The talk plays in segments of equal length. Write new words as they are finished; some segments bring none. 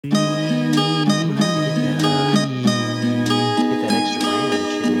Get that extra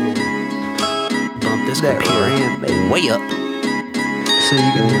ranch in here. Bump this That computer ramp, baby. way up. So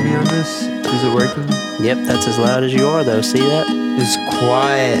you can hear me on this? Is it working? Yep, that's as loud as you are, though. See that? It's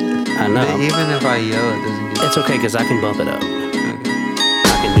quiet. I know. But even if I yell, it doesn't get. It's okay, because I can bump it up. Okay. I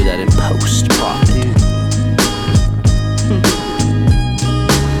can do that in post. Profit.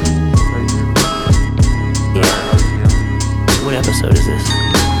 Yeah. What episode is this?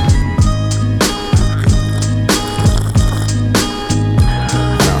 I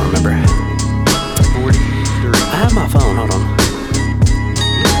don't remember. 43. I have my phone. Hold on.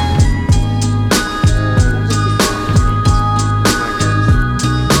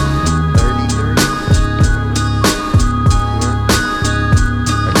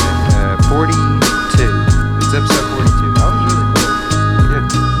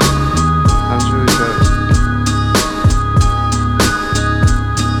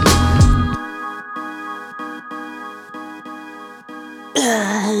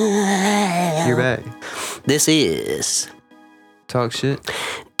 You're back. This is Talk shit.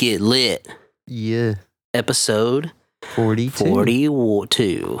 Get Lit, Yeah. episode 42.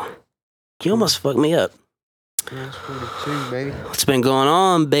 42. You almost fucked me up. That's 42, baby. What's been going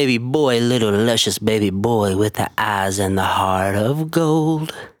on, baby boy? Little luscious baby boy with the eyes and the heart of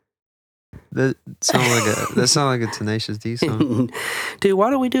gold. That sound like a Tenacious D song. Dude, why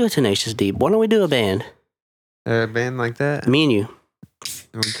don't we do a Tenacious D? Why don't we do a band? A band like that? Me and you.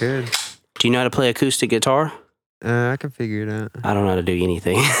 We could. Do you know how to play acoustic guitar? I can figure it out. I don't know how to do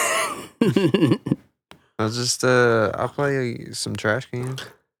anything. I'll play some trash cans.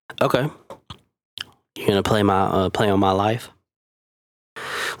 Okay. You're gonna play on my life?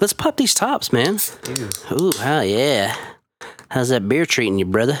 Let's pop these tops, man. Ew. Ooh, hell yeah. How's that beer treating you,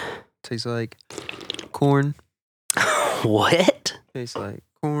 brother? Tastes like corn. What? Tastes like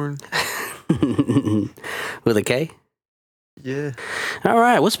corn. With a K? Yeah. All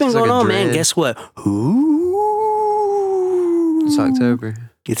right, what's been It's like going a on, man? dread. Guess what? Ooh. It's October.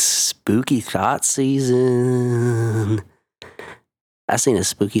 It's spooky thought season. I seen a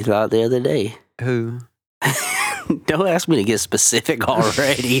spooky thought the other day. Who? Don't ask me to get specific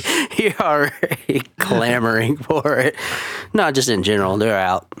already. You're already clamoring for it. Not just in general. They're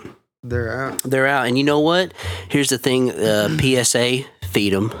out. They're out. They're out. And you know what? Here's the thing. PSA,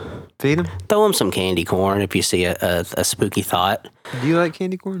 feed them. Feed them? Throw them some candy corn if you see a spooky thought. Do you like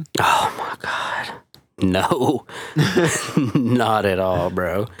candy corn? Oh, my God. No. Not at all,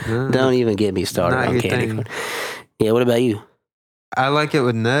 bro. No. Don't even get me started Not on your candy thing. corn. Yeah, what about you? I like it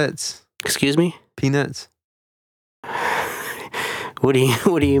with nuts. Excuse me? Peanuts. What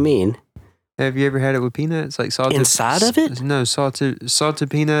do you mean? Have you ever had it with peanuts? Like salted Inside of it? No, salted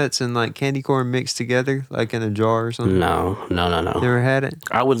peanuts and like candy corn mixed together, like in a jar or something. No. Never had it?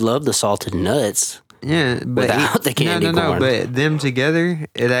 I would love the salted nuts. Yeah, but Without the candy no, corn. but them together,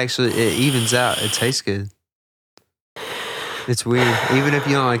 it evens out. It tastes good. It's weird. Even if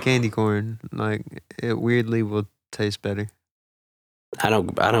you don't like candy corn, like it weirdly will taste better. I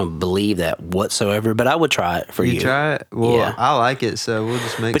don't believe that whatsoever, but I would try it for you. You try it? Well, Yeah. I like it, so we'll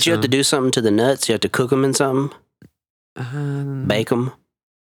just make But you have to do something to the nuts. You have to cook them in something, bake them.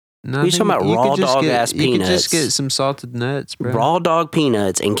 No, You talking about raw dog-ass You could peanuts. just get some salted nuts, bro. Raw dog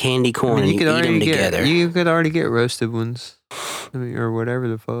peanuts and candy corn, and you eat them together. You could already get roasted ones, or whatever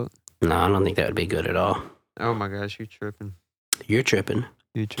the fuck. No, I don't think that would be good at all. Oh my gosh, you're tripping. You're tripping.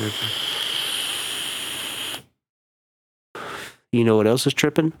 You're tripping. You know what else is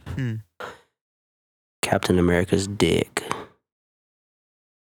tripping? Hmm. Captain America's dick.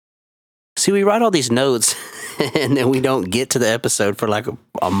 See, we write all these notes, and then we don't get to the episode for like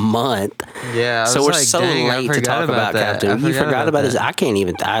a month. Yeah, So we're so late to talk about that. Captain. You forgot about his. that. I can't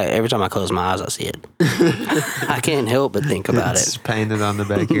even. Every time I close my eyes, I see it. I can't help but think about It's it. painted on the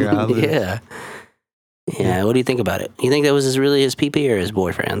back of your eyelid. Yeah. Yeah. What do you think about it? You think that was really his pee-pee or his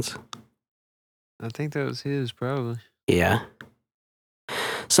boyfriend's? I think that was his, probably. Yeah.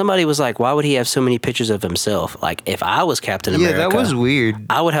 Somebody was like, why would he have so many pictures of himself? Like, if I was Captain America, Yeah, that was weird.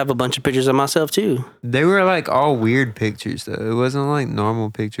 I would have a bunch of pictures of myself too. They were like all weird pictures, though. It wasn't like normal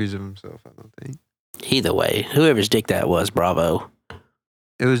pictures of himself, I don't think. Either way, whoever's dick that was, bravo.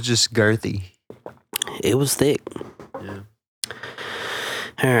 It was just girthy. It was thick. Yeah.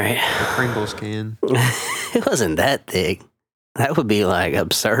 All right. The Pringles can. It wasn't that thick. That would be like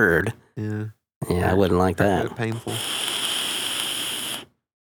absurd. Yeah. Yeah, I wouldn't like that. Painful.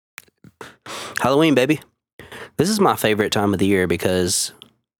 Halloween, baby. This is my favorite time of the year because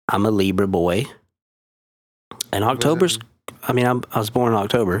I'm a Libra boy. And October's, I was born in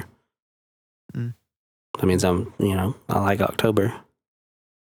October. Mm. That means I like October.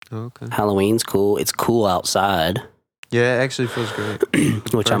 Okay. Halloween's cool. It's cool outside, Yeah, it actually feels great.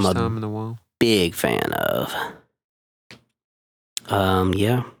 which I'm First a time in a while. big fan of.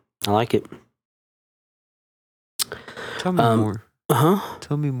 Yeah, I like it. Tell me more. Huh?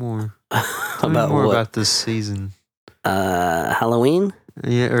 Tell me more. Tell me About more what? about this season. Halloween?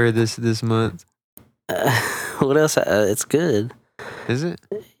 Yeah, or this month. What else? It's good. Is it?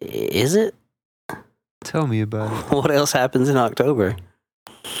 Is it? Tell me about it. What else happens in October?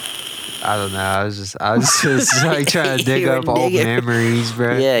 I don't know. I was just like trying to dig You were up old digging. memories,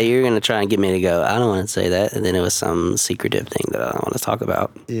 bro. Yeah, you're gonna try and get me to go. I don't want to say that, and then it was some secretive thing that I don't want to talk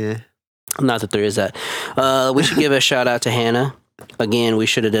about. Yeah. Not that there is that. We should give a shout out to Hannah. Again, we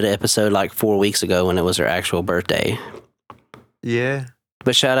should have did an episode like 4 weeks ago when it was her actual birthday. Yeah.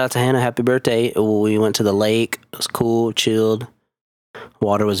 But shout out to Hannah. Happy birthday. We went to the lake. It was cool, chilled.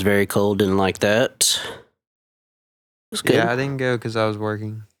 Water was very cold. Didn't like that. It was good. Yeah, I didn't go because I was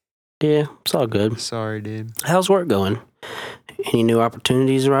working. Yeah, it's all good. Sorry, dude. How's work going? Any new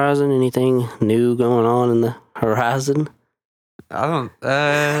opportunities arising? Anything new going on in the horizon? I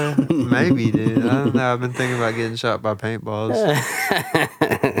don't. Maybe, dude. I don't know. I've been thinking about getting shot by paintballs.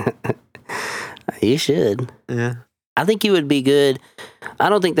 You should. Yeah. I think you would be good. I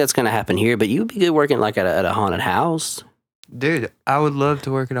don't think that's going to happen here, but you would be good working like at a haunted house. Dude, I would love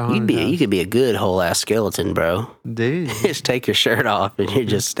to work at a haunted house. You could be a good whole ass skeleton, bro. Dude. Just take your shirt off and you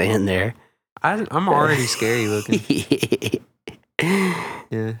just stand there. I'm already scary looking.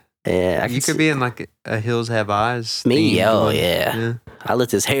 Yeah. Yeah, You could be in like a Hills Have Eyes. me. themed Oh one. yeah. I let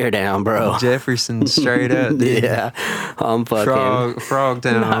his hair down, bro. Jefferson straight up, dude. Yeah, I'm fucking Frog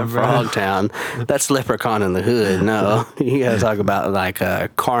Town, not bro. Frogtown. That's Leprechaun in the Hood. No, you gotta talk about like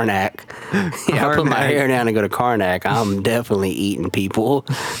Karnak. Yeah, I put my Karnak. hair down and go to Karnak. I'm definitely eating people.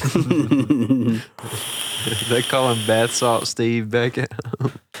 They call him Bath Salt Steve Beckett.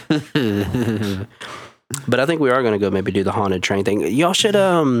 But I think we are gonna go maybe do the haunted train thing. Y'all should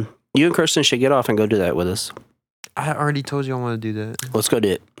you and Kirsten should get off and go do that with us. I already told you I want to do that. Let's go do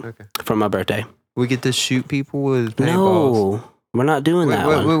it Okay. for my birthday. We get to shoot people with paintballs. No, we're not doing that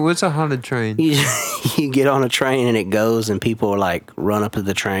one. What's a haunted train? You get on a train and it goes and people like run up to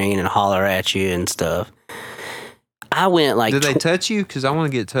the train and holler at you and stuff. I went like Did they touch you? Because I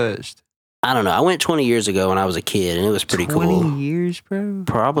want to get touched. I don't know. I went 20 years ago when I was a kid and it was pretty 20 cool. years, bro?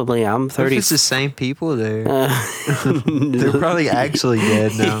 Probably. I'm What 30. if it's the same people there? They're probably actually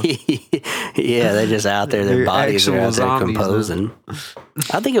dead now. Yeah, they're just out there. Their They're bodies are actual out there zombies now. composing.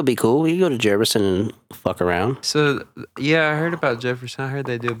 I think it'll be cool. You go to Jefferson and fuck around. So, yeah, I heard about Jefferson. I heard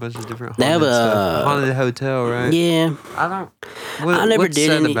they do a bunch of different They have haunted a- stuff. Haunted hotel, right? Yeah, I don't... I never what's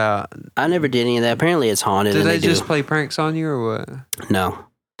did that any- about? I never did any of that. Apparently it's haunted. Do and they do. just play pranks on you or what? No.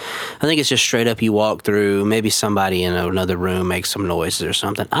 I think it's just straight up you walk through, maybe somebody in another room makes some noises or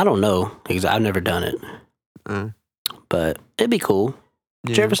something. I don't know because I've never done it. But it'd be cool.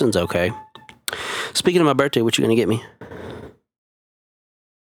 Yeah. Jefferson's okay. Speaking of my birthday, what you going to get me?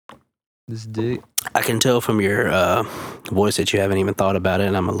 This dick. I can tell from your voice that you haven't even thought about it,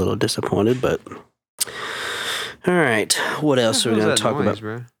 and I'm a little disappointed, but... All right. What else are we going to talk about?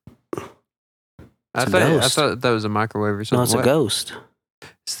 Bro? It's a I ghost. thought that was a microwave or something. No, it's a What? ghost.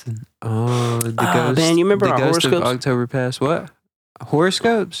 It's the ghost. Man, you remember the our ghost of horoscopes? October past. What?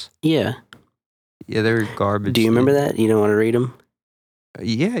 Horoscopes? Yeah. Yeah, they're garbage. Do you remember that? You don't want to read them?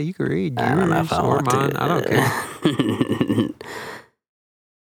 Yeah, you can read. I don't know if I or want mine. to. I don't care.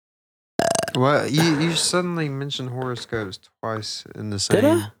 Well, you suddenly mentioned horoscopes twice in the same. Did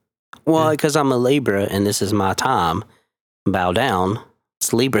I? Well, Yeah. because I'm a Libra and this is my time. Bow down.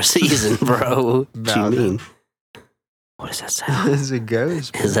 It's Libra season, bro. What do Bow you down. mean? What does that sound? It's a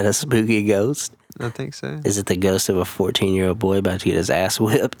ghost. Is that a spooky ghost? I think so. Is it the ghost of a 14-year-old boy about to get his ass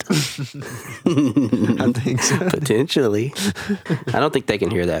whipped? I think so. Potentially. I don't think they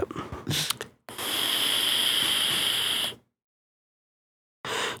can hear that.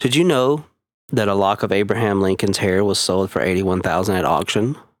 Did you know that a lock of Abraham Lincoln's hair was sold for $81,000 at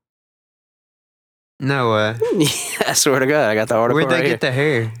auction? No way. I swear to God, I got the article Where'd they right here. get the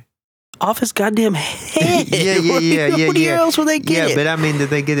hair? Off his goddamn head. Yeah, yeah. Where else would they get Yeah, it? but I mean, did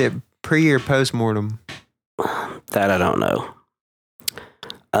they get it pre or post mortem? That I don't know.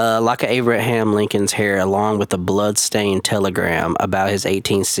 Like Abraham Lincoln's hair, along with a blood-stained telegram about his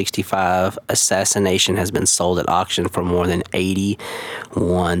 1865 assassination, has been sold at auction for more than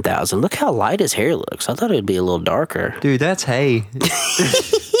 $81,000. Look how light his hair looks. I thought it would be a little darker. Dude, that's hay.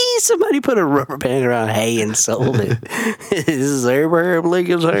 Somebody put a rubber band around hay and sold it. This is Abraham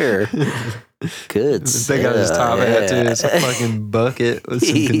Lincoln's hair. Good stuff. They got his top hat too. It's a fucking bucket with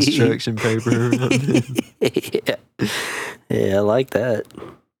some construction paper around it. Yeah, I like that.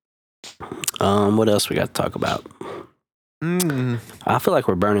 What else we got to talk about? I feel like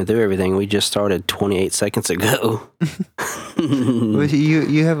we're burning through everything. We just started 28 seconds ago. Well,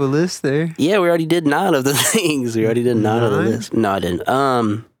 you have a list there. Yeah, we already did 9 of the things. We already did 9 of the list. No, I didn't.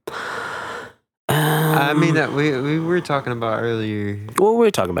 I mean, that we were talking about earlier. What were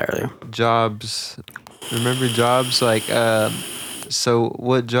we talking about earlier? Jobs. Remember jobs? Like, so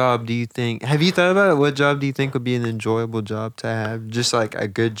what job do you think? Have you thought about it? What job do you think would be an enjoyable job to have? Just like a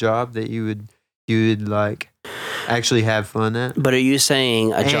good job that you would like actually have fun at. But are you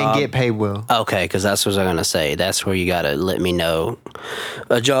saying a job? And get paid well. Okay, because that's what I was going to say. That's where you got to let me know.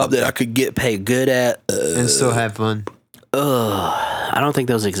 A job that I could get paid good at. And still have fun. I don't think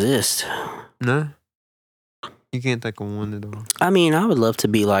those exist. No? You can't think of one at all. I mean, I would love to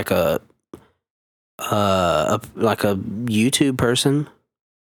be like a YouTube person.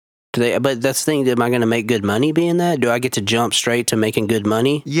 But that's the thing. Am I going to make good money being that? Do I get to jump straight to making good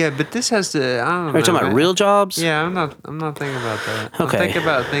money? Yeah, but this has to. I don't know. Are you talking about real jobs? Yeah, I'm not thinking about that. Okay. I'm thinking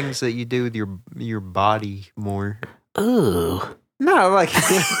about things that you do with your body more. Ooh. No, like.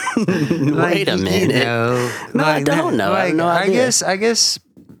 Wait a minute. No, I don't know. I have no idea. I guess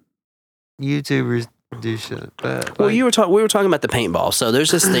YouTubers do shit. But well, we were talking about the paintball. So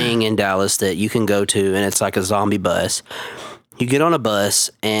there's this thing in Dallas that you can go to, and it's like a zombie bus. You get on a bus,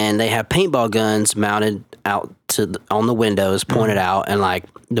 and they have paintball guns mounted out on the windows, pointed out, and like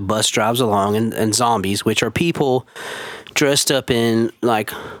the bus drives along, and zombies, which are people dressed up in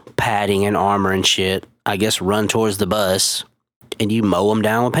like padding and armor and shit, I guess, run towards the bus, and you mow them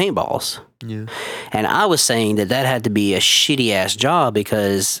down with paintballs. Yeah. And I was saying that had to be a shitty ass job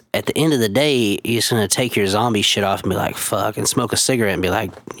because at the end of the day, you're just going to take your zombie shit off and be like, fuck, and smoke a cigarette and be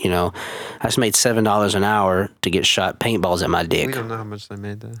like, I just made $7 an hour to get shot paintballs at my dick. We don't know how much they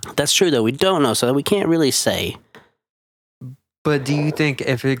made that. That's true though. We don't know, so we can't really say. But do you think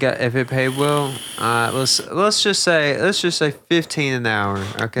if it paid well, let's just say $15 an hour,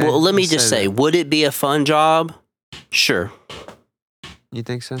 okay? Well, let me just say, would it be a fun job? Sure. You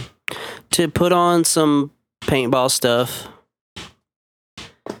think so? To put on some paintball stuff.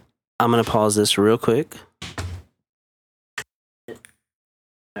 I'm going to pause this real quick. All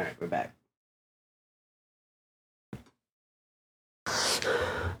right, we're back.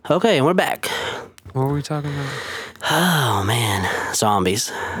 Okay, and we're back. What were we talking about? Oh, man. Zombies.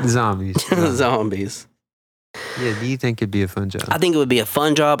 Zombies. Zombies. Yeah, do you think it'd be a fun job? I think it would be a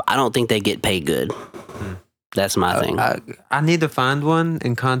fun job. I don't think they get paid good. That's my thing. I need to find one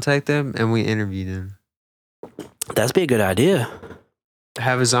and contact them, and we interview them. That'd be a good idea.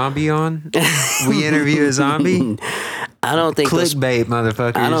 Have a zombie on. We interview a zombie. I don't think clickbait,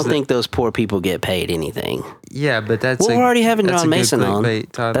 motherfuckers. I don't think those poor people get paid anything. Yeah, but that's. We're already having John Mason on.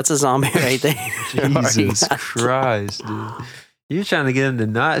 Type. That's a zombie right there. Jesus Christ, dude! You're trying to get him to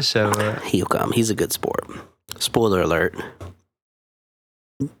not show up. He'll come. He's a good sport. Spoiler alert.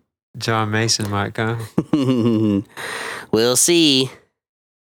 John Mason might come. We'll see.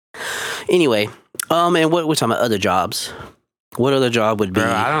 Anyway, and what we're talking about other jobs. What other job would be? Bro,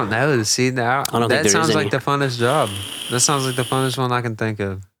 I don't know. See, now that sounds like the funnest job. That sounds like the funnest one I can think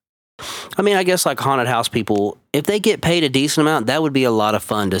of. I mean, I guess like haunted house people, if they get paid a decent amount, that would be a lot of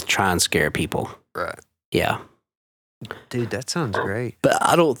fun to try and scare people. Right. Yeah. Dude, that sounds great. But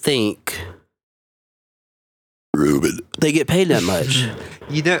I don't think Ruben they get paid that much.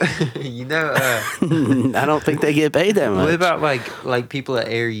 I don't think they get paid that much. What about like people that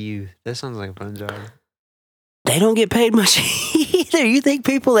air you? That sounds like a fun job. They don't get paid much either. You think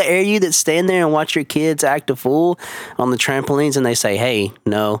people that air you that stand there and watch your kids act a fool on the trampolines and they say, hey,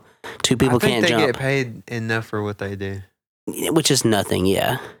 no, 2 people can't jump. I think they get paid enough for what they do. Which is nothing,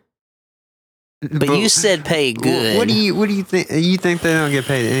 yeah. But you said pay good. What do you think? You think they don't get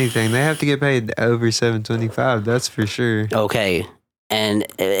paid anything? They have to get paid over $7.25. That's for sure. Okay, and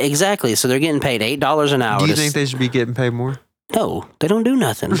exactly. So they're getting paid $8 an hour. Do you think they should be getting paid more? No, they don't do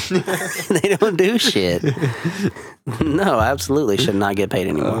nothing. They don't do shit. No, absolutely should not get paid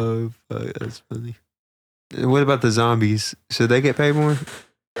anymore. Oh, fuck, that's funny. What about the zombies? Should they get paid more?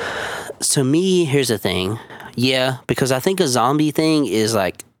 To me, here's the thing. Yeah, because I think a zombie thing is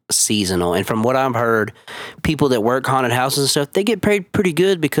like seasonal, and from what I've heard, people that work haunted houses and stuff, they get paid pretty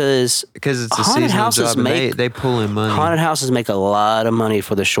good because it's a seasonal job. And they pull in money. Haunted houses make a lot of money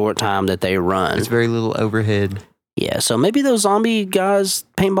for the short time that they run. It's very little overhead. Yeah, so maybe those zombie guys,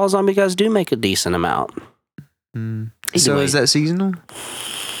 paintball zombie guys, do make a decent amount. So is that seasonal?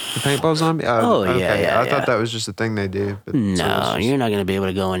 The paintball zombie? Oh, okay. I thought that was just a thing they do. But no, you're not going to be able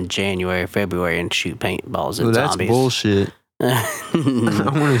to go in January, February and shoot paintballs at zombies. That's bullshit.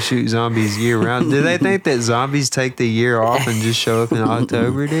 I want to shoot zombies year round. Do they think that zombies take the year off and just show up in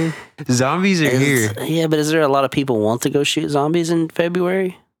October, dude? Zombies are here. Yeah, but is there a lot of people want to go shoot zombies in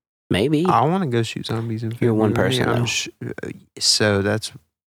February? Maybe. I want to go shoot zombies in February. You're one person, though. So that's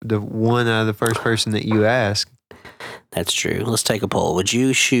the one out of the first person that you asked. That's true. Let's take a poll. Would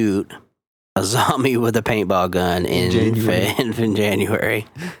you shoot a zombie with a paintball gun in January?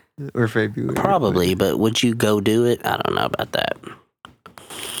 Or February? Probably, but would you go do it? I don't know about that.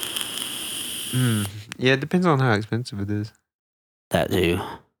 Yeah, it depends on how expensive it is. That too.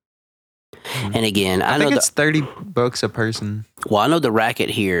 And again, I think it's $30 a person. Well, I know the racket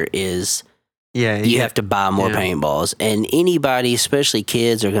here is you have to buy more paintballs, and anybody, especially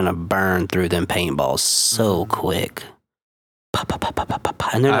kids, are gonna burn through them paintballs so quick.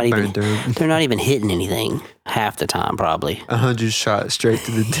 And they're not even hitting anything half the time, probably. 100 shots straight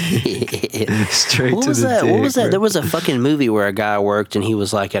to the dick. What was that? There was a fucking movie where a guy worked and he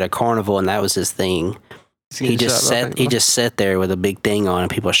was like at a carnival and that was his thing. He just sat there with a big thing on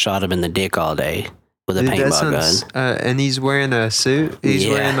and people shot him in the dick all day with a paintball gun. And he's wearing a suit. He's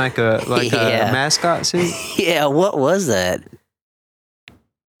wearing like a mascot suit. Yeah, what was that?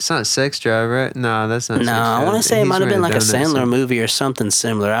 It's not Sex Drive, right? No, that's not. No, I want to say it might have been like a Sandler movie or something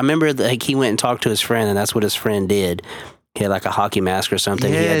similar. I remember like he went and talked to his friend, and that's what his friend did. He had like a hockey mask or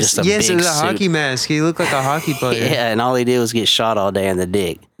something. Yes, he had just a big it was a suit. hockey mask. He looked like a hockey player. Yeah, and all he did was get shot all day in the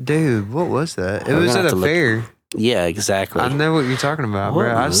dick. Dude, what was that? It was at a fair. Yeah, exactly. I know what you're talking about,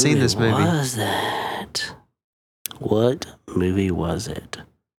 bro. I've seen this movie. What was that? What movie was it?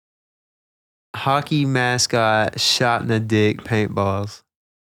 Hockey mascot shot in the dick, paintballs.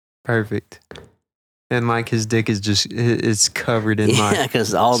 Perfect. And like his dick is just, it's covered in like. Yeah,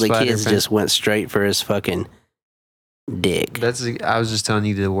 because all the kids just went straight for his fucking dick. I was just telling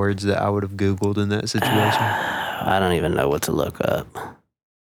you the words that I would have Googled in that situation. I don't even know what to look up.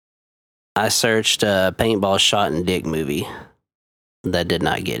 I searched paintball shot in dick movie. That did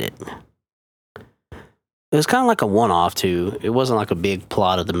not get it. It was kind of like a one-off too. It wasn't like a big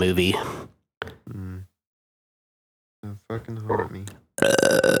plot of the movie. It fucking hurt me.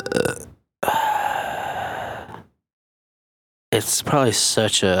 It's probably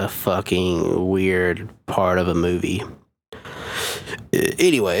such a fucking weird part of a movie.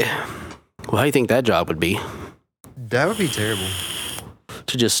 Anyway, well, how do you think that job would be? That would be terrible.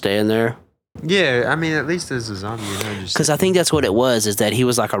 To just stand there? Yeah, I mean, at least as a zombie, because I think that's what it was, is that he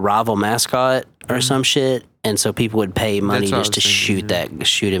was like a rival mascot or some shit, and so people would pay money just to shoot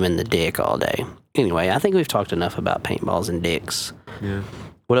him in the dick all day. Anyway, I think we've talked enough about paintballs and dicks. Yeah.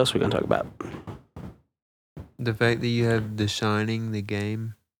 What else are we going to talk about? The fact that you have The Shining, the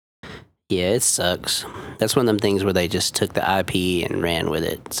game. Yeah, it sucks. That's one of them things where they just took the IP and ran with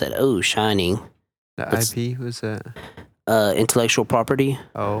it. Said, oh, Shining. IP? What's that? Intellectual property.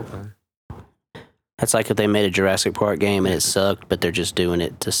 Oh, okay. That's like if they made a Jurassic Park game and it sucked, but they're just doing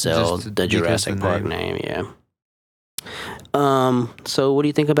it to sell the Jurassic Park name. Yeah. So what do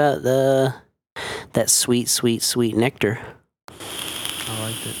you think about that sweet, sweet, sweet nectar? I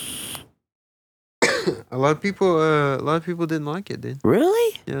liked it. A lot of people didn't like it, dude.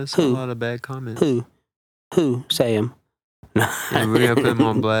 Really? Yeah, I saw a lot of bad comments. Who? Say them. Yeah, we're gonna put them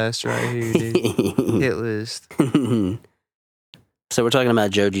on blast right here, dude. Hit list. So we're talking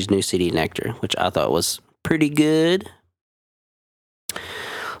about Joji's new CD, Nectar, which I thought was pretty good.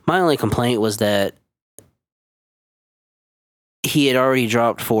 My only complaint was that he had already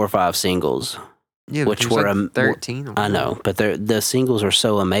dropped 4 or 5 singles. Yeah, which were like 13. I know, but the singles are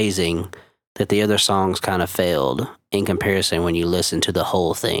so amazing that the other songs kind of failed in comparison when you listen to the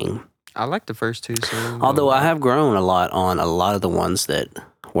whole thing. I like the first 2 songs. Although I have grown a lot on a lot of the ones that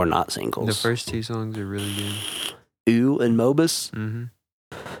were not singles. The first 2 songs are really good. Ooh and Mobus. Mm-hmm.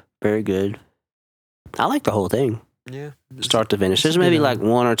 Very good. I like the whole thing. Yeah. Start to finish. There's maybe like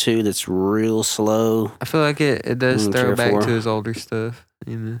 1 or 2 that's real slow. I feel like it does throw back to his older stuff.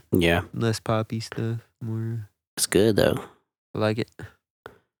 You know? Yeah. Less poppy stuff. More. It's good though. I like it.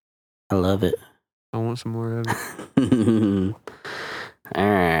 I love it. I want some more of it. All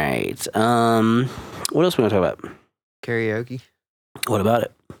right. What else are we gonna talk about? Karaoke. What about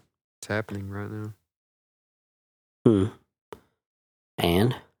it? It's happening right now.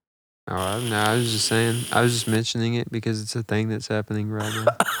 And? Oh, no, I was just saying. I was just mentioning it because it's a thing that's happening right now.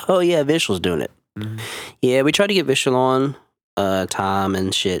 Oh yeah, Vishal's doing it. Mm-hmm. Yeah, we tried to get Vishal on. Time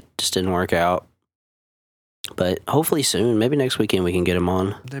and shit just didn't work out. But hopefully soon, maybe next weekend we can get him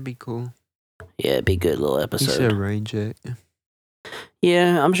on. That'd be cool. Yeah, it'd be a good little episode. He said rain check.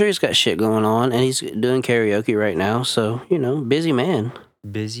 Yeah, I'm sure he's got shit going on, and he's doing karaoke right now. So busy man.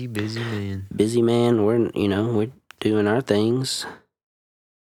 Busy man. Busy man. We're doing our things.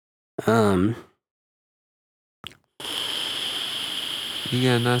 You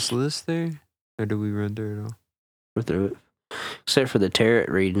got a nice list there? Or do we run through it all? We're through it. Except for the tarot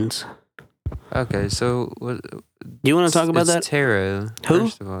readings. Okay, so what? Do you want to talk about it's that? Tarot. Who?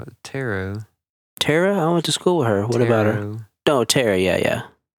 First of all, Tarot. Tara? I went to school with her. What about her? Tarot. No, Tara. Yeah.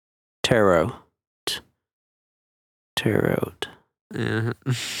 Tarot. Tarot. Yeah.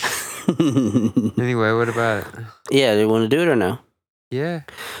 Anyway, what about it? Yeah, do you want to do it or no? Yeah.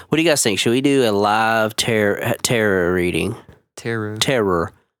 What do you guys think? Should we do a live tarot reading? Tarot. Tarot.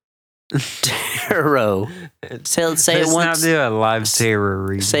 Tarot. Say Let's it not once. do a live tarot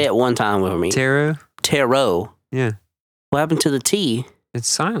reading. Say it one time with me. Tarot? Tarot. Yeah. What happened to the T? It's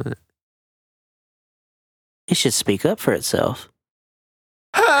silent. It should speak up for itself.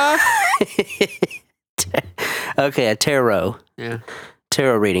 Okay, a tarot. Yeah.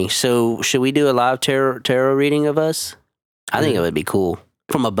 Tarot reading. So, should we do a live tarot reading of us? I think it would be cool.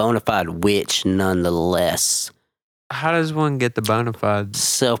 From a bona fide witch, nonetheless. How does one get the bona fides?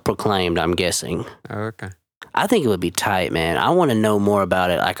 Self-proclaimed, I'm guessing. Oh, okay. I think it would be tight, man. I want to know more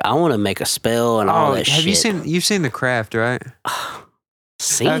about it. Like, I want to make a spell and all that have shit. you've seen The Craft, right?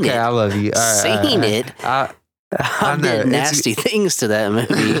 Seen Okay, it. I love you. Seen it. I know, did it's- nasty things to that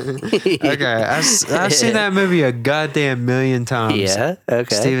movie. Okay, I've seen that movie a goddamn million times. Yeah,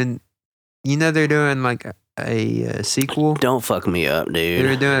 okay. Steven, you know they're doing like a sequel? Don't fuck me up, They were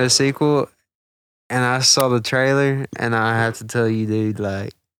dude. doing a sequel, and I saw the trailer, and I have to tell you, dude,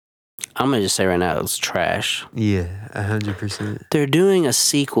 like, I'm going to just say right now, it was trash. yeah, 100%. They're doing a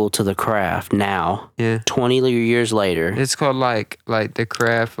sequel to The Craft now, Yeah. 20 years later. It's called like The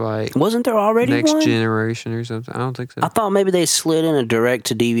Craft, like Wasn't there already Next one? Generation or something. I don't think so. I thought maybe they slid in a direct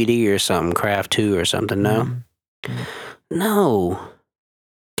to DVD or something, Craft 2 or something. No? Mm. No.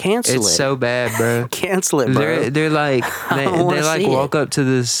 Cancel It's it. so bad, bro. Cancel it, bro. They're like I don't wanna they like see walk up to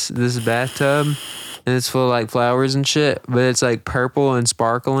this bathtub, and it's full of like flowers and shit, but it's like purple and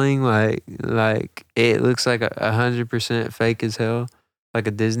sparkling, like it looks like 100% fake as hell, like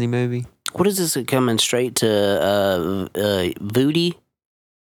a Disney movie. What is this coming straight to Voodie?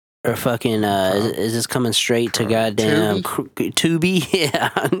 Or fucking, is this coming straight to goddamn Tubi? Yeah.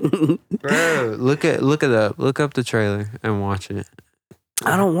 Bro, look it up. Look up the trailer and watch it.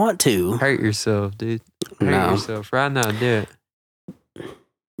 I don't want to. Hurt yourself, dude. Hurt No. yourself right now. Do it.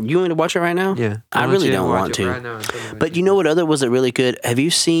 You want me to watch it right now? Yeah. I want really you don't watch want it to. right now and tell me what But you know what other was really good? Have you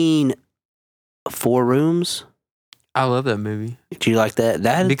seen Four Rooms? I love that movie Did you like that?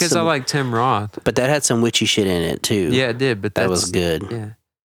 That had because I some, like Tim Roth. but that had some witchy shit in it too. Yeah, it did. But that that's, was good. Yeah.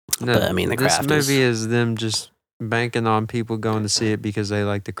 No, But I mean, The this Craft movie is them just banking on people going to see it because they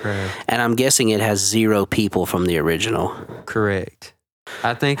like The Craft. And I'm guessing it has 0 people from the original. Correct.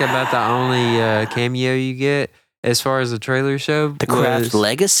 I think about the only cameo you get as far as the trailer show. The Craft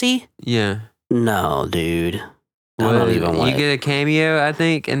Legacy? Yeah. No, dude. I don't even You want. get a cameo, I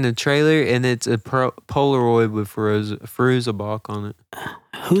think, in the trailer, and it's a Polaroid with Firuza Balk on it.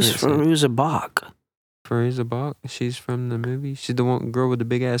 Who's can't say. Firuza Balk? Firuza Balk, she's from the movie. She's the one girl with the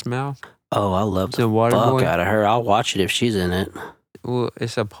big ass mouth. Oh, I love The the water fuck boy. out of her. I'll watch it if she's in it. Well,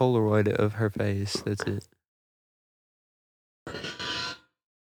 it's a Polaroid of her face. That's it.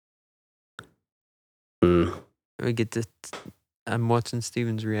 Hmm. We get to. I'm watching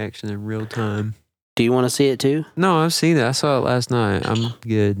Steven's reaction in real time. Do you want to see it too? No, I've seen it. I saw it last night. I'm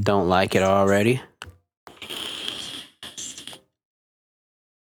good. Don't like it already?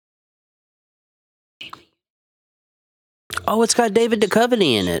 Oh, it's got David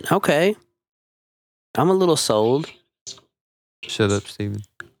Duchovny in it. Okay. I'm a little sold. Shut up, Steven.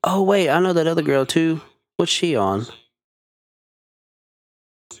 Oh, wait. I know that other girl too. What's she on?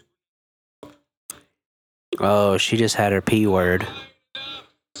 Oh, she just had her P word.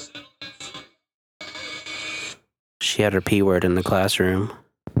 She had her P word in the classroom.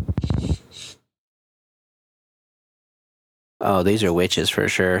 Oh, these are witches for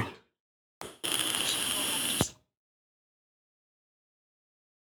sure.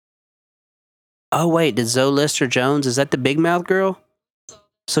 Oh, wait, did Zoe Lister-Jones, is that the big mouth girl?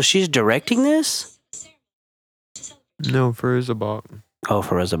 So she's directing this? No, Firuza Balk. Oh,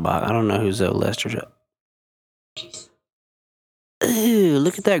 Firuza Balk. I don't know who Zoe Lister-Jones. Ooh,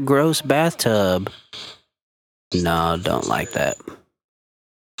 look at that gross bathtub. No, don't like that.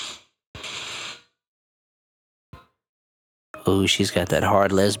 Ooh, she's got that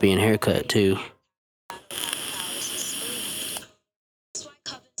hard lesbian haircut too.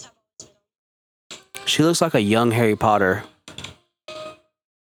 She looks like a young Harry Potter.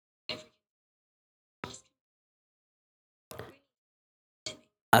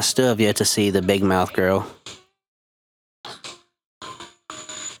 I still have yet to see the big mouth girl.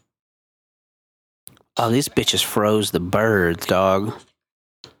 Oh, these bitches froze the birds, dog.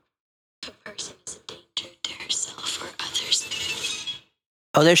 A person is a danger to herself or others.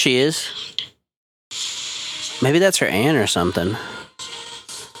 Oh, there she is. Maybe that's her aunt or something. I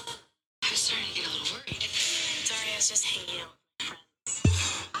was starting to get a little worried. Sorry, I was just hanging out with my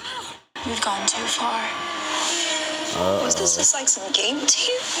friends. You've gone too far. Was this just like some game to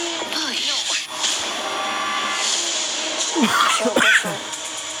you? Oh, no. I feel different.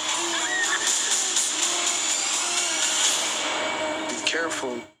 Be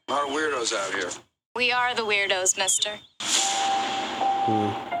careful. A lot of weirdos out here. We are the weirdos, mister.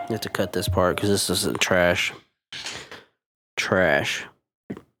 You have to cut this part because this isn't trash. Trash.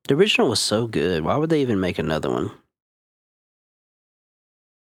 The original was so good. Why would they even make another one?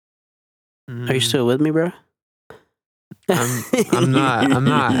 Are you still with me, bro? I'm not. I'm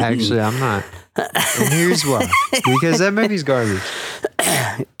not. Actually, I'm not. And here's why. Because that movie's garbage.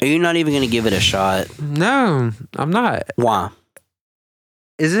 Are you not even going to give it a shot? No, I'm not. Why?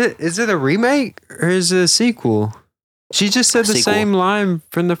 Is it a remake or is it a sequel? She just said the Sequel. same line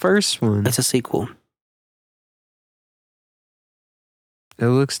from the first one. It's a sequel. It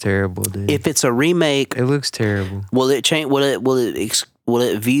looks terrible, dude. If it's a remake, It looks terrible. will it change? Will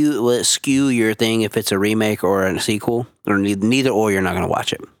it skew your thing if it's a remake or a sequel, or neither? Or you're not going to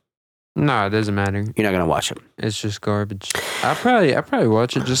watch it. No, it doesn't matter. You're not going to watch it. It's just garbage. I probably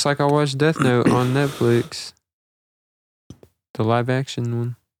watch it just like I watched Death Note on Netflix. The live action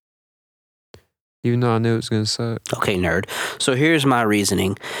one. Even though I knew it was gonna suck. Okay, nerd. So here's my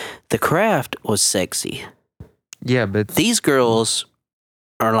reasoning. The Craft was sexy. Yeah, but These girls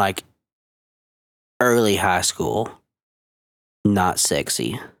are like early high school, not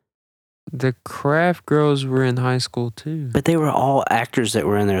sexy. the Craft girls were in high school too. But they were all actors that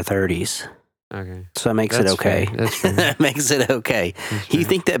were in their 30s. Okay. So that makes That's it okay. fair. That's fair. That makes it okay. That's You fair.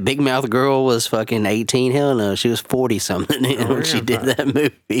 think that big mouth girl was fucking 18? Hell no. She was 40 something Oh, when she yeah, did but- that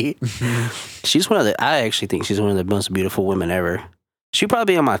movie. She's one of the, I actually think she's one of the most beautiful women ever. She'd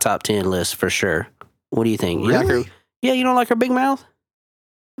probably be on my top 10 list for sure. What do you think? You like her? Really? Yeah, you don't like her big mouth?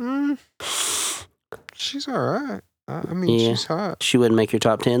 Mm, she's all right. I mean, Yeah. she's hot. She wouldn't make your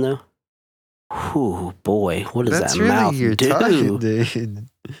top 10 though? Whew, boy. What does That's that really mouth your do? type, dude.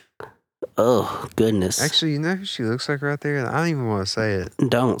 Oh, goodness. Actually, you know who she looks like right there? I don't even want to say it.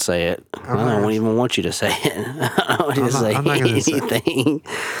 Don't say it. I'm I don't not- even want you to say it. I don't want you to say I'm not gonna say- anything.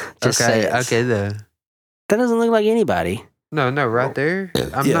 Just say it. Okay, though. That doesn't look like anybody. No, right there.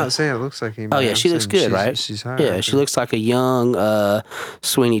 I'm Yeah. not saying it looks like anybody. Oh, yeah, I'm she looks saying good, she's- right? She's hot. Yeah, right she there. looks like a young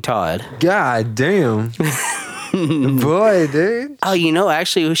Sweeney Todd. God damn. Boy, dude. Oh, you know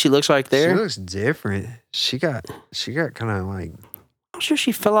actually who she looks like She there? looks different. She got kind of like, I'm sure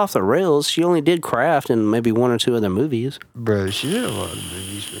she fell off the rails. She only did Craft and maybe one or two other movies. bro, she did a lot of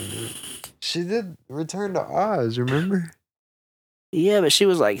movies. Remember? She did Return to Oz, remember? Yeah, but she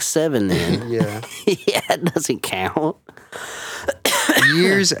was like 7 then. Yeah. Yeah, it doesn't count.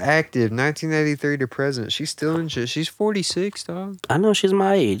 Years active, 1983 to present. She's still in shit. She's 46, dog. I know she's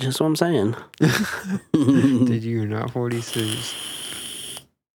my age. That's what I'm saying. Dude, you're not 46.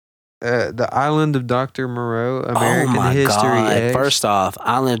 The Island of Dr. Moreau, American oh my History God. X. First off,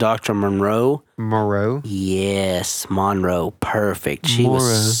 Island of Dr. Monroe. Moreau. Yes, Monroe. Perfect. She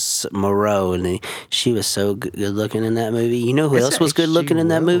was Moreau, and she was so good looking in that movie. You know who It's else was good actually looking in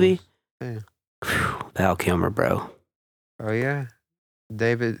that well. movie? Yeah. Phew, Val Kilmer, bro. Oh, yeah.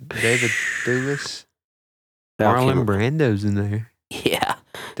 David Thewlis. Val Marlon Kilmer. Brando's in there. Yeah.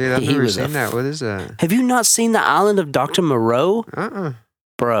 Dude, I've He never was a seen that. What is that? Have you not seen the Island of Dr. Moreau? Uh-uh.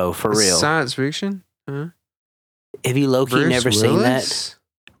 Bro, for It's real. Science fiction? Huh? Have you low-key Bruce never seen that? Willis?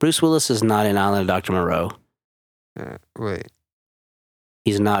 Bruce Willis is not in Island of Dr. Moreau. Wait.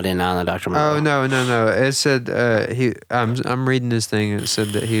 He's not in Island of Dr. Moreau. Oh no. It said I'm reading this thing and it said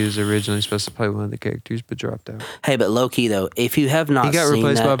that he was originally supposed to play one of the characters but dropped out. Hey, but low-key though, if you have not He got seen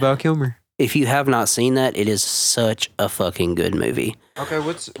replaced by that, Val Kilmer. if you have not seen that, it is such a fucking good movie. Okay,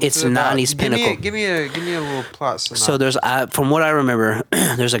 what's It's it about? 90s Give me a- pinnacle. Give me a little plot synopsis. So there's, from what I remember,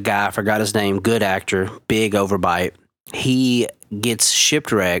 there's a guy, I forgot his name, good actor, big overbite. He gets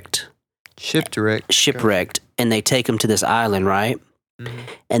shipwrecked, and they take him to this island, right? Mhm.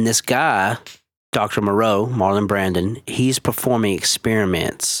 And this guy, Dr. Moreau, Marlon he's performing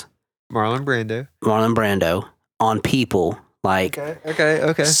experiments, Marlon Brando, on people. Like,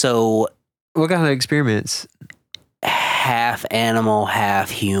 Okay. so What kind of experiments? half animal, half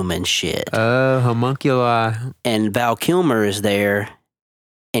human shit. Homunculi. And Val Kilmer is there,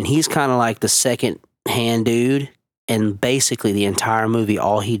 and he's kind of like the second hand dude. And basically, the entire movie,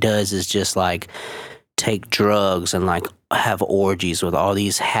 all he does is just like take drugs and like have orgies with all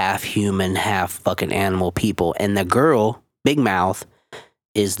these half human, half fucking animal people. And the girl, Big Mouth,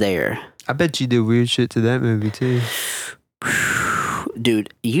 is there. I bet you did weird shit to that movie too.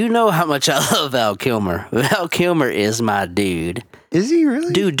 Dude, you know how much I love Val Kilmer. Val Kilmer is my dude. Is he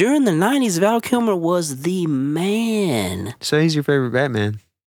really? Dude, during the 90s, Val Kilmer was the man. So he's your favorite Batman?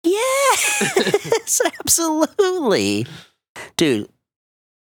 Yes, absolutely. Dude,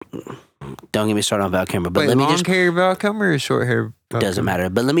 don't get me started on Val Kilmer. But Wait, let me long just... hair Val Kilmer or short hair Val Doesn't Kilmer? matter.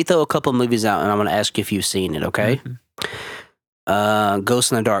 But let me throw a couple movies out, and I'm going to ask you if you've seen it, okay? Mhm.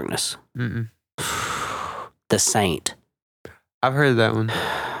 Ghost in the Darkness. Mm-mm. The Saint. I've heard of that one.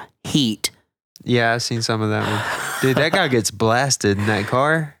 Heat. Yeah, I've seen some of that one. Dude, that guy gets blasted in that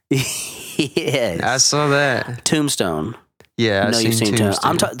car. Yes. I saw that. Tombstone. Yeah, I've You've seen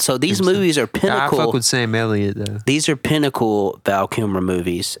Tombstone. so these Tombstone. movies are I pinnacle. fuck with Sam Elliott though. These are pinnacle Val Kilmer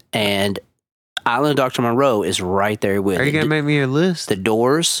movies, and Island of Dr. Monroe is right there with Are you it. gonna make me a list? The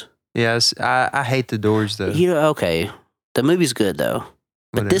Doors. Yes, I hate the Doors though. You know, okay. The movie's good though,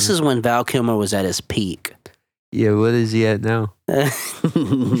 but this Whatever. is when Val Kilmer was at his peak. Yeah, what is he at now? I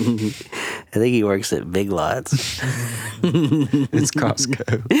think he works at Big Lots. It's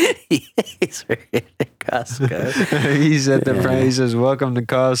Costco. He's working at Costco. He's at the front. He says, "Welcome to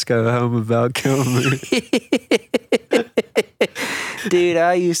Costco, home of Val Kilmer." Dude,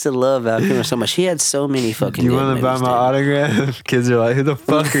 I used to love Val Kilmer so much. He had so many fucking. You want want to buy my autograph? Kids are like, "Who the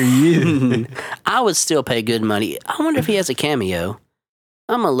fuck are you?" I would still pay good money. I wonder if he has a cameo.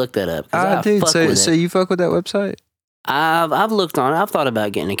 I'm gonna look that up. 'Cause I Dude, fuck with so it. you fuck with that website? I've looked on. I've thought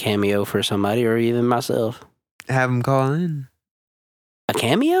about getting a cameo for somebody or even myself. Have them call in. A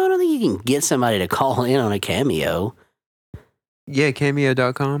cameo? I don't think you can get somebody to call in on a cameo. Yeah,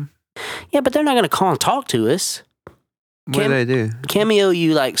 Cameo.com. Yeah, but they're not gonna call and talk to us. What do they do? Cameo,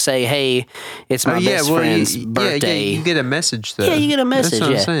 you like say, "Hey, it's my best friend's birthday." Yeah, you get a message though. Yeah, you get a message, That's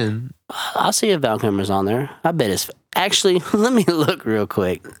what yeah. I'm saying. I'll see if Val Kilmer's on there. I bet it's actually. Let me look real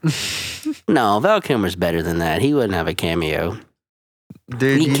quick. No, Val Kilmer's better than that. He wouldn't have a cameo.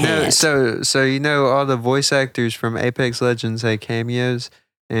 Dude, He you know, can't. so you know all the voice actors from Apex Legends had cameos,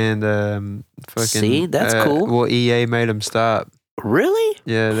 and fucking See, that's cool. Well, EA made them stop. Really?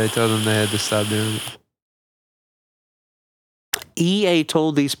 Yeah, they told them they had to stop doing it. EA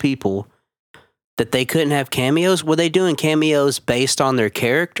told these people that they couldn't have cameos. Were they doing cameos based on their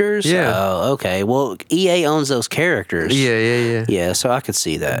characters? Yeah. Oh, okay. Well, EA owns those characters. Yeah. Yeah, so I could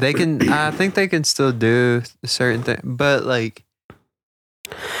see that. They can. I think they can still do certain things, but like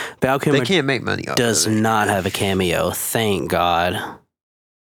Val Kilmer they can't make money off does of it. not have a cameo. Thank God.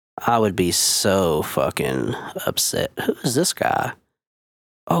 I would be so fucking upset. Who is this guy?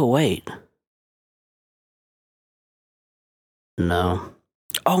 Oh, wait. No.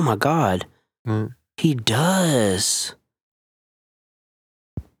 Oh, my God. Hmm. He does.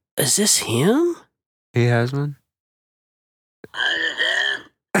 Is this him? He has one.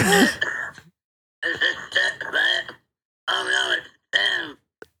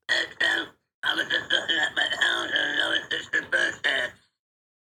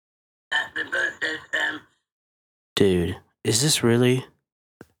 Dude, is this really?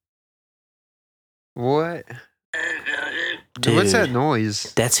 What? Dude. What's that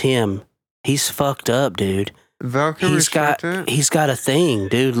noise? That's him. He's fucked up, dude. Val Kilmer's fucked up? He's got a thing,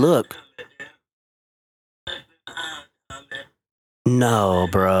 dude. Look. No,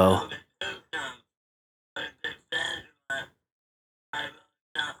 bro.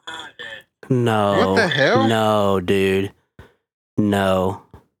 No. What the hell? No, dude. No.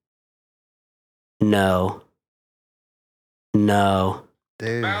 No. No.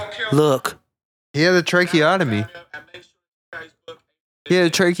 Dude. Look. He had a tracheotomy. He had a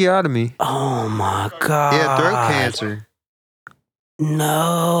tracheotomy. Oh my God. He had throat cancer.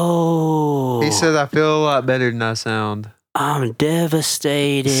 No. He said, "I feel a lot better than I sound." I'm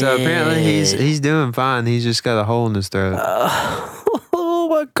devastated. So apparently he's doing fine. He's just got a hole in his throat. Oh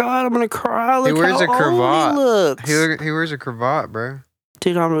my God, I'm gonna cry. Look He wears how a cravat. old he looks. He wears a cravat, bro.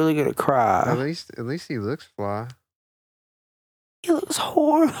 Dude, I'm really gonna At cry. least he looks fly. He looks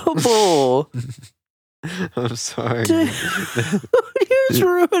horrible. I'm sorry. Dude, you just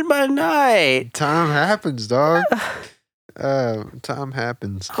ruined my night. Time happens, dog. Time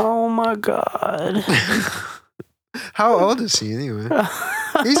happens. Oh my God. How old is he anyway?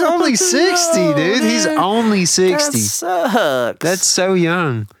 He's only 60, dude. He's only 60. That sucks. That's so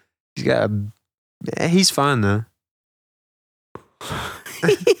young. He's fine though.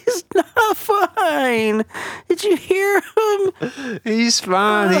 He's not fine. Did you hear him? He's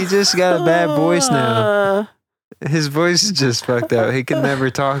fine. He just got a bad voice now. His voice is just fucked up. He can never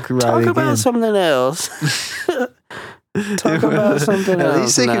talk right Talk again. about something else. Talk about something else. At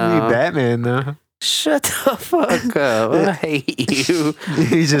least he can now. be Batman, though. Shut the fuck up. I hate you.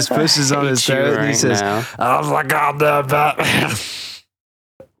 He just pushes on I his hate you throat and he right says, now. "I'm like I'm the Batman."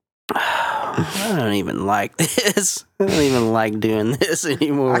 I don't even like this. I don't even like doing this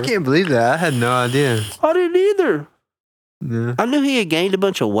anymore. I can't believe that. I had no idea. I didn't either. Yeah. I knew he had gained a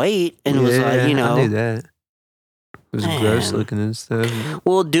bunch of weight and it was like, you know. I knew that. It was gross Man. looking and stuff.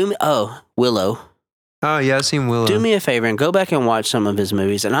 Well, Willow. Oh, yeah, I've seen Willow. Do me a favor and go back and watch some of his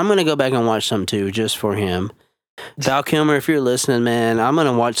movies. And I'm going to go back and watch some too, just for him. Val Kilmer, if you're listening, man, I'm going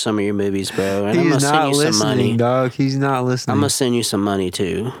to watch some of your movies, bro. And I'm going He's to send not you some money. listening, dog. He's not listening. I'm going to send you some money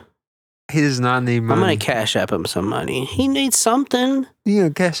too. He does not need money. I'm going to cash app him some money. He needs something. You know,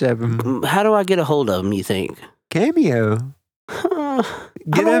 cash app him. How do I get a hold of him, you think? Cameo. I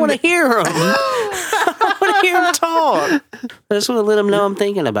Get don't him- want to hear him. I don't want to hear him talk. I just want to let him know I'm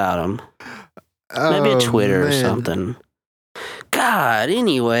thinking about him. Maybe a Oh, Twitter or man. something. God,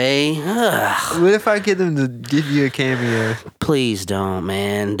 anyway. Ugh. What if I get him to give you a cameo? Please don't,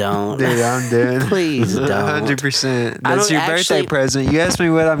 man. Don't. Dude, I'm doing. Please don't. 100%. I That's don't your birthday actually- present. You asked me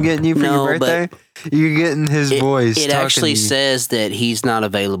what I'm getting you for No, your but birthday? You're getting his voice. It talking actually to you. says that he's not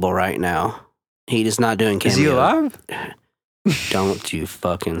available right now. He is not doing cameos. Is he alive? Don't you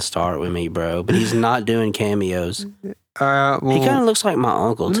fucking start with me, bro. But he's not doing cameos. Well, He kind of looks like my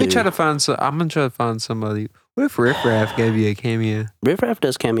uncle, let too. me try to find some. I'm gonna try to find somebody. What if Riff Raff gave you a cameo? Riff Raff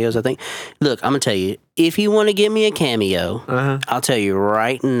does cameos, I think. Look, I'm going to tell you, if you want to give me a cameo, Uh-huh. I'll tell you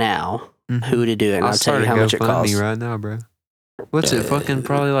right now who to do it, and I'll tell you how much it costs. right now, bro. What's it? Fucking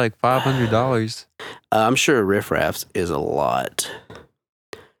probably like $500. I'm sure Riff Raff's is a lot.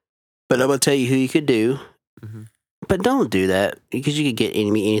 But I'm going to tell you who you could do. Mhm. But don't do that because you could get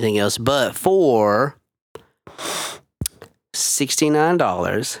anything else. But for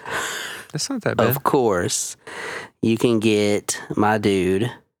 $69, That's not that bad. of course, you can get my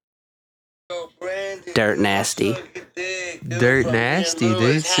dude, Dirt Nasty. Dirt Nasty, dude.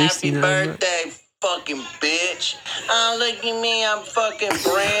 Happy 69. birthday, fucking bitch. Oh, look at me. I'm fucking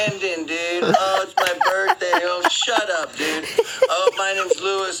Brandon, dude. Oh, it's my birthday. Oh, shut up, dude. Oh, my name's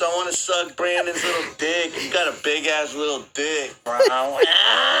Lewis. I want to suck Brandon's little dick. He's got a big ass little dick, bro.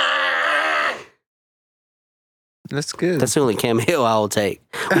 That's good. That's the only cameo I will take.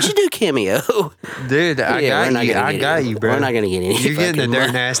 We should do cameo. Dude, Yeah, I we're got not you. gonna I get got any- you, bro. We're not going to get any. You're getting the fucking Dirt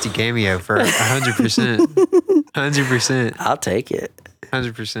money. Nasty cameo for 100%. 100%. I'll take it.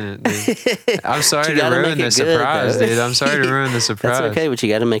 100%, dude. I'm sorry You to gotta ruin make the it good, surprise, though. dude. I'm sorry to ruin the surprise. That's okay, but you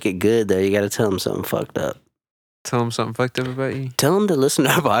got to make it good, though. You got to tell them something fucked up. Tell them something fucked up about you. Tell them to listen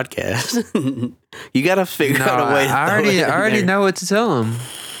to our podcast. You got to figure No, out a way to I throw it already, in I already there. know what to tell them.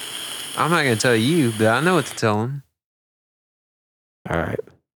 I'm not gonna tell you, but I know what to tell them. All right.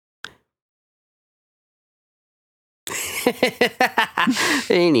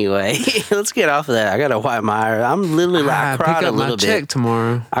 Anyway, let's get off of that. I got to wipe my eye. I'm literally like, I pick cried a up my little check bit.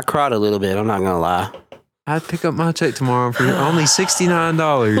 tomorrow. I cried a little bit. I'm not going to lie. I'd pick up my check tomorrow for only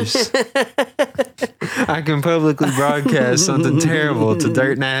 $69. I can publicly broadcast something terrible to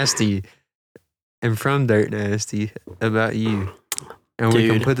Dirt Nasty and from Dirt Nasty about you. And we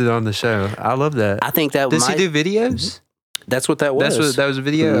can Dude. put it on the show. I love that. I think that Does might, he do videos? that's what that was. That was a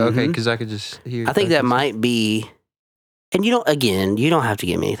video? Okay, Mhm. because I could just hear. I think that might be, and you don't have to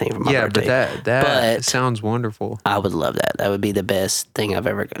give me anything for my Yeah, birthday. but that But- sounds wonderful. I would love that. That would be the best thing I've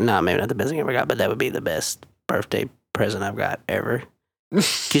ever got. No, maybe not the best thing I ever got, but that would be the best birthday present I've got ever.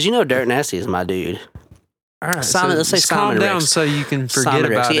 Because you know Dirt Nasty is my dude. All right, Simon- let's say just calm Simon down Rex. so you can forget Simon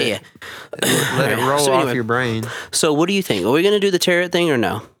Rex, about yeah, it. Let it roll So off anyway. your brain. So what do you think? Are we going to do the tarot thing or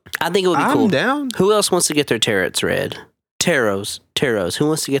no? I think it would be I'm cool. down. Who else wants to get their tarots read? Tarots. Who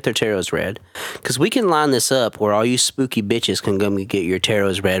wants to get their tarots read? Because we can line this up where all you spooky bitches can go and get your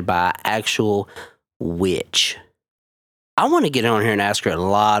tarots read by an actual witch. I want to get on here and ask her a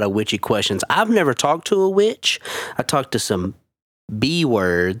lot of witchy questions. I've never talked to a witch. I talked to some B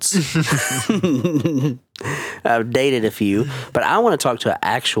words. I've dated a few, but I want to talk to an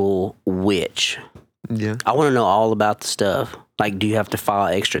actual witch. Yeah. I want to know all about the stuff. Like, do you have to file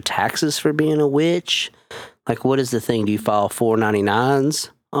extra taxes for being a witch? Like, what is the thing? Do you file 499s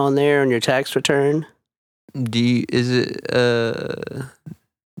on there on your tax return? Do you, is it,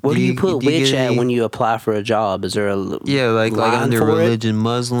 What do you put do you witch get at any- when you apply for a job? Is there a yeah, like line under for it? religion,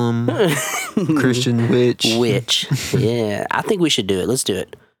 Muslim, Christian witch. witch? Yeah, I think we should do it. Let's do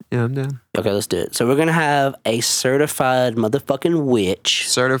it. Yeah, I'm down. Okay, let's do it. So we're gonna have a certified motherfucking witch,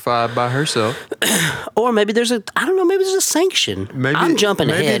 Certified by herself. or maybe there's a I don't know. Maybe there's a sanction. Maybe I'm jumping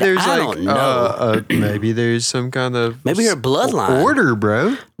maybe ahead. There's I like, don't know, maybe there's some kind of Maybe her bloodline. order,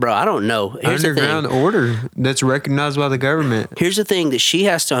 bro. bro. I don't know. Here's the Underground thing. order that's recognized by the government. Here's the thing that she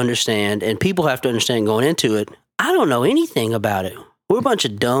has to understand, and people have to understand going into it. I don't know anything about it. We're a bunch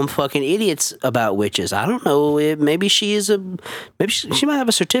of dumb fucking idiots about witches. I don't know. Maybe she is maybe she might have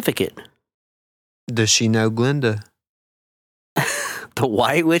a certificate. Does she know Glinda, The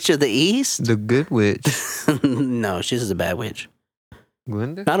White Witch of the East? the good witch? No, she's a bad witch.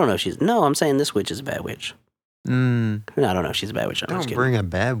 Glinda? I don't know if she's. No, I'm saying this witch is a bad witch. Mm, No, I don't know if she's a bad witch. I'm just don't kidding. bring a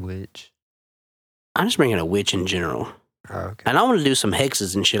bad witch. I'm just bringing a witch in general. Oh, okay. And I want to do some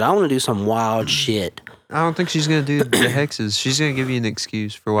hexes and shit. I want to do some wild shit. I don't think she's gonna do the hexes. She's gonna give you an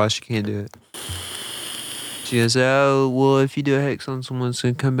excuse for why she can't do it. She goes, "Oh, well, if you do a hex on someone, it's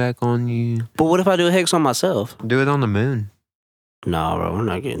gonna come back on you. But what if I do a hex on myself? Do it on the moon. No, bro, we're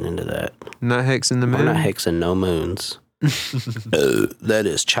not getting into that. Not hexing the We're moon. not hexing no moons. That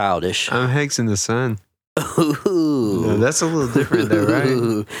is childish. I'm hexing the sun. Ooh. No, that's a little different, though,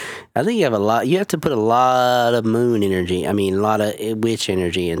 right? I think you have a lot. You have to put a lot of moon energy. I mean, a lot of witch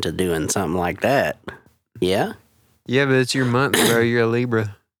energy into doing something like that. Yeah, Yeah, but it's your month, bro. You're a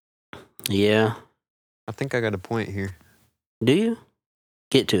Libra. yeah. I think I got a point here. Do you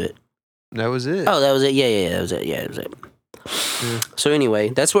get to it? That was it. Oh, that was it. Yeah, that was it. Yeah, that was it. Yeah. So anyway,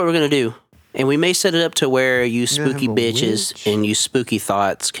 that's what we're gonna do, and we may set it up to where you You're gonna spooky have a bitches witch? and you spooky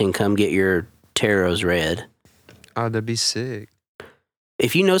thoughts can come get your tarots read. Oh, that'd be sick.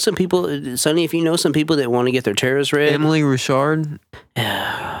 If you know some people, Sonny, if you know some people that want to get their tarots read, Emily Richard,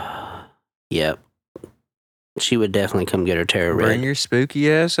 yep, she would definitely come get her tarot bring read. your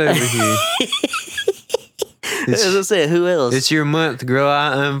spooky ass over here. As I said, who else? It's your month, girl.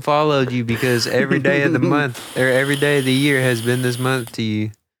 I unfollowed you because every day of the month or every day of the year has been this month to you.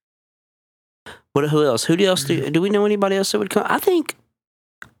 Who else? Who else do we know anybody else that would come? I think,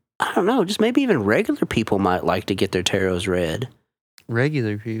 I don't know, just maybe even regular people might like to get their tarots read.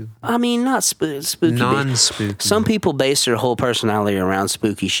 Regular people, I mean, not spooky. but non-spooky. some people base their whole personality around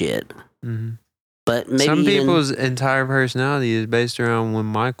spooky shit. Mhm. But maybe Some even, people's entire personality is based around when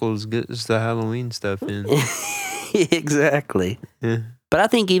Michaels gets the Halloween stuff in. exactly. Yeah. But I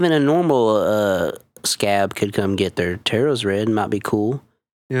think even a normal scab could come get their tarots read. Might be cool.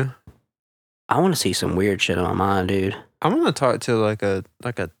 Yeah. I want to see some weird shit on my mind, dude. I want to talk to like a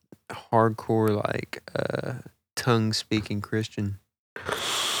hardcore tongue speaking Christian.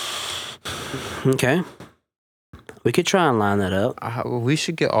 Okay. We could try and line that up. We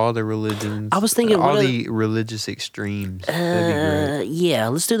should get all the religions. I was thinking, all what the religious extremes. That'd be great. Yeah,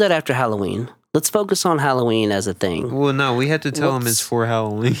 let's do that after Halloween. Let's focus on Halloween as a thing. Well, no, we have to tell them it's for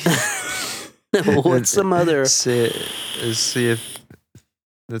Halloween. What's some other see if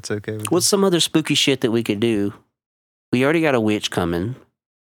that's okay with What's some other spooky shit that we could do? We already got a witch coming.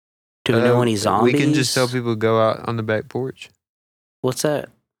 Do we know any zombies? We can just tell people to go out on the back porch. What's that?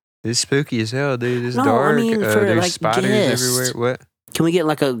 It's spooky as hell, dude. It's No, I dark. mean, for, There's like, spiders guests. everywhere. What? Can we get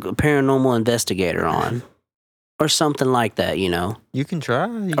like a paranormal investigator on? Or something like that, you know? You can try.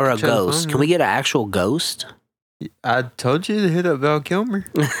 You Or can a try to ghost. find Can we get an actual ghost? one. I told you to hit up Val Kilmer.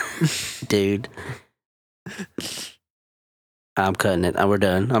 Dude. I'm cutting it. We're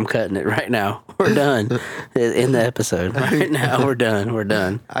done. I'm cutting it right now. We're done. In the episode. Right now, we're done. We're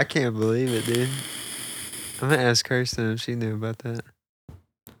done. I can't believe it, dude. I'm gonna ask Kirsten if she knew about that.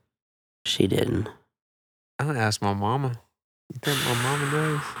 She didn't. I'm gonna ask my mama. You think my mama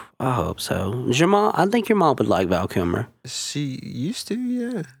knows? I hope so. Is your mom? I think your mom would like Val Kilmer. She used to,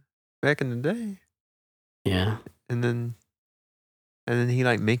 yeah, back in the day. Yeah. And then he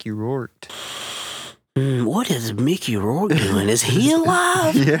like Mickey Rourke. What is Mickey Rourke doing? Is he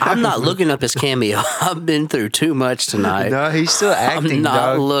alive? Yeah. I'm not looking up his cameo. I've been through too much tonight. No, he's still acting. I'm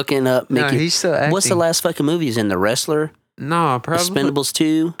not dog. looking up No, Mickey. he's still acting. What's the last fucking movie he's in? The Wrestler? No, probably Expendables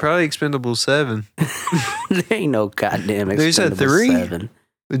 2? Probably Expendables 7. There ain't no goddamn Expendables There's a 3? 7.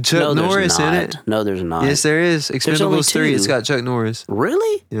 With Chuck No, there's Norris in not. it. No, there's not. Yes, there is. only Expendables 3. It's 2. got Chuck Norris.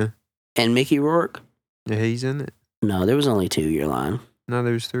 Really? Yeah. And Mickey Rourke? Yeah, he's in it. No, there was only 2. You're lying. No,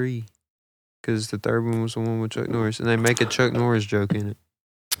 there's 3. Because the third one was the one with Chuck Norris, and they make a Chuck Norris joke in it.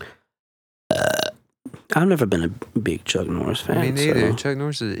 I've never been a big Chuck Norris fan. Me neither. so- Chuck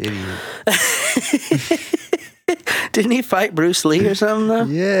Norris is an idiot. Didn't he fight Bruce Lee or something though?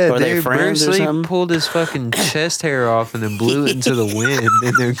 Yeah, Or they dude, friends Bruce or Lee something? pulled his fucking chest hair off and then blew it into the wind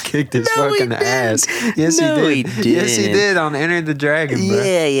and then kicked his No, he fucking didn't. ass. Yes, No, he did. he Yes, he didn't. did on Enter the Dragon, bro.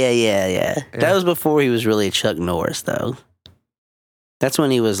 Yeah. That Yeah. was before he was really Chuck Norris, though. That's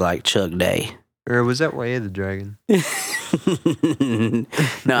when he was like Chuck Day. Or was that Way of the Dragon?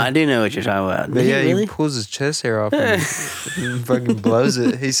 No, I do know what you're talking about. But Did he yeah, really? he pulls his chest hair off and fucking blows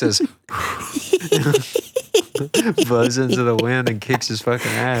it. He says, blows into the wind and kicks his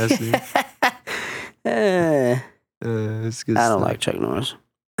fucking ass, dude. It's good I don't stuff. like Chuck Norris.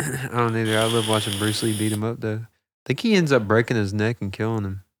 I don't either. I love watching Bruce Lee beat him up, though. I think he ends up breaking his neck and killing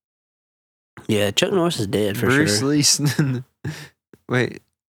him. Yeah, Chuck Norris is dead for Bruce sure. Lee. Wait,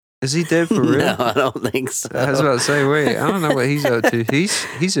 is he dead for real? No, I don't think so. I was about to say, wait, I don't know what he's up to.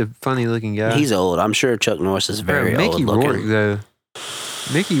 He's a funny looking guy. He's old. I'm sure Chuck Norris is very Mickey old looking. Rourke, though.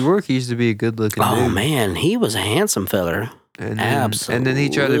 Mickey Rourke used to be a good looking Oh dude. man, he was a handsome feller. And Absolutely. then he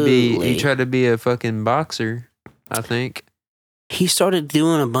tried to be a fucking boxer, I think. He started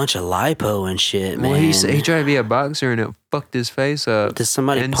doing a bunch of lipo and shit, man. Well, he tried to be a boxer and it fucked his face up. Did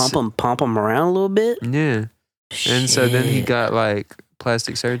somebody and pump him around a little bit? Yeah. And so then he Shit. got like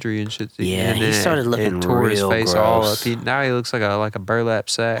plastic surgery and shit. Yeah, and he then started looking it tore his real face all up. gross. Now he looks like a burlap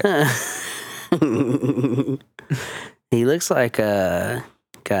sack. He looks like a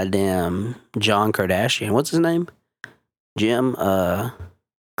goddamn John Kardashian. What's his name? Jim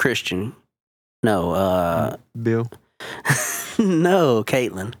Christian. No, Bill. no,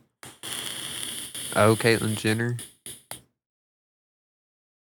 Caitlyn. Oh, Caitlyn Jenner.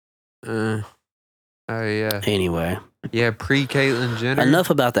 Oh yeah, Anyway, yeah. Pre Caitlyn Jenner. enough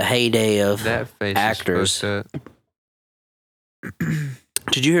about the heyday of that face actors. Is fucked up.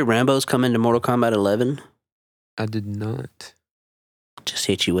 Did you hear Rambo's coming to Mortal Kombat 11? I did not. Just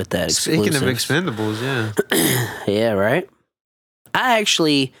hit you with that Speaking of exclusive. Expendables, yeah. Yeah, right? I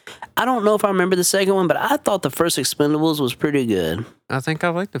don't know if I remember the second one, but I thought the first Expendables was pretty good. I think I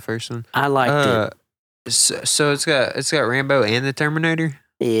like the first one. I liked it. So it's got Rambo and the Terminator.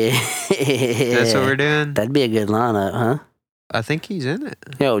 Yeah. That's what we're doing. That'd be a good lineup, huh? I think he's in it.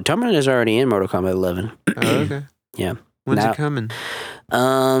 Yo, Terminator's already in Mortal Kombat 11. Oh, okay. Yeah. When's Now- it coming?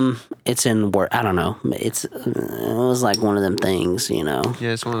 It's in work. I don't know. It was like one of them things, you know.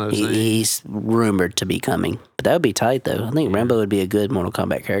 Yeah, it's one of those things. He's rumored to be coming, but that would be tight though. I think Rambo would be a good Mortal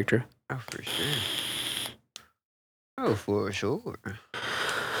Kombat character. Oh, for sure. Oh, for sure.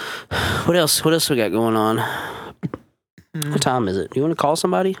 What else? What else we got going on? Hmm. What time is it? You want to call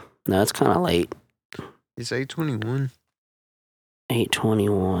somebody? No, it's kind of late. It's 8:21.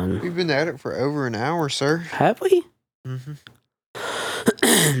 8:21. We've been at it for over an hour, sir. Have we? Mm-hmm.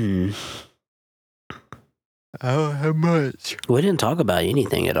 Oh, how much? We didn't talk about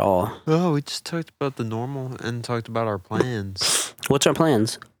anything at all. Oh, we just talked about the normal and talked about our plans. What's our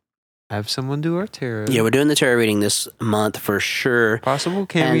plans? Have someone do our tarot. Yeah, we're doing the tarot reading this month for sure. Possible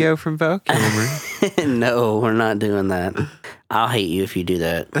cameo from Val Kilmer. No, we're not doing that. I'll hate you if you do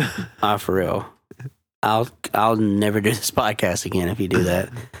that. For real. I'll never do this podcast again if you do that.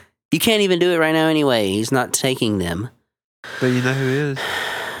 You can't even do it right now anyway. He's not taking them. But you know who is?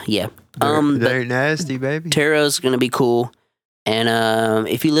 Yeah. They're nasty, baby. Tarot's gonna be cool. And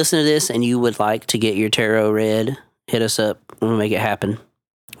if you listen to this and you would like to get your tarot read, hit us up. We'll make it happen.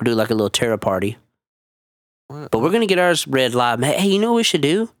 We'll do like a little tarot party. What? But we're gonna get ours read live. Hey, you know what we should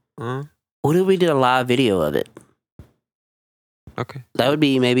do? Huh? What if we did a live video of it? Okay, That would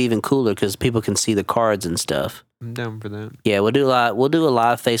be maybe even cooler because people can see the cards and stuff. I'm down for that. Yeah, we'll do a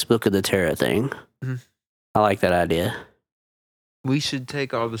live Facebook of the tarot thing. Mhm. I like that idea. We should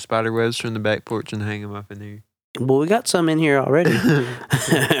take all the spider webs from the back porch and hang them up in here. Well, we got some in here already.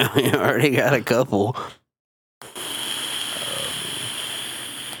 We already got a couple.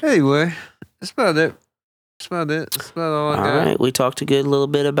 Anyway, that's about it. That's about it. That's about all I All got. right, we talked a good little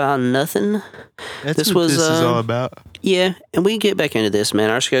bit about nothing. That's This what was, this is all about. Yeah, and we can get back into this, man.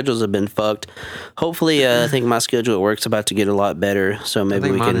 Our schedules have been fucked. Hopefully, I think my schedule at work's about to get a lot better. So I maybe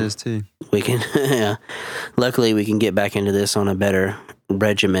think we mine can. is too. We can. Yeah. Luckily, we can get back into this on a better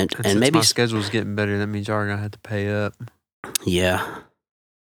regiment, And and since maybe. my schedule's getting better, that means y'all are gonna have to pay up. Yeah.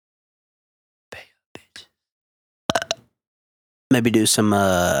 Maybe do some.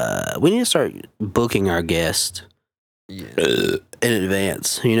 We need to start booking our guests Yeah. in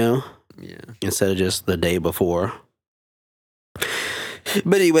advance. You know, Yeah. instead of just the day before.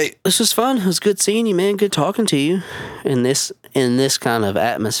 But anyway, this was fun. It was good seeing you, man. Good talking to you in this kind of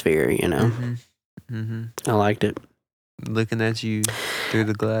atmosphere. You know, Mm-hmm. Mm-hmm. I liked it. Looking at you through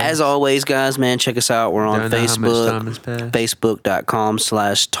the glass. As always, guys, man, check us out. We're on Don't know how much Facebook. time has passed.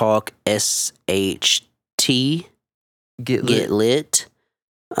 Facebook.com/talksht. Get lit. Get lit.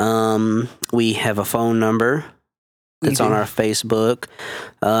 We have a phone number. that's on our Facebook.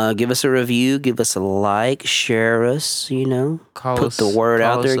 Give us a review, give us a like, share us, put the word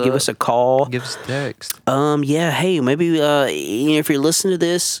out there, give us a call. Give us a text. Yeah, hey, maybe if you're listening to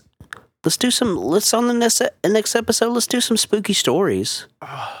this, let's on the next episode, let's do some spooky stories.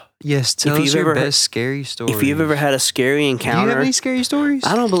 Yes, tell us your best scary story. If you've ever had a scary encounter. Do you have any scary stories?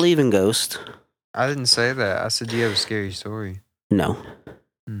 I don't believe in ghosts. I didn't say that. I said, do you have a scary story? No.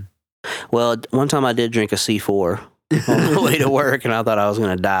 Well, one time I did drink a C4 on the way to work, and I thought I was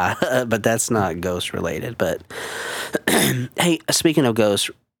going to die. But that's not ghost related. But hey, speaking of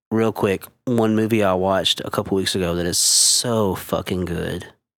ghosts, real quick, one movie I watched a couple weeks ago that is so fucking good.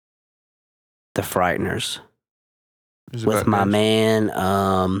 The Frighteners. With my man,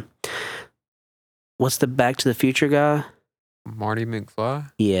 what's the Back to the Future guy? Marty McFly?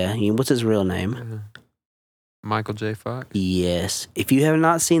 Yeah, what's his real name? Michael J. Fox? Yes. If you have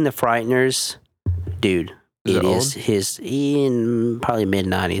not seen The Frighteners, dude, it is his in probably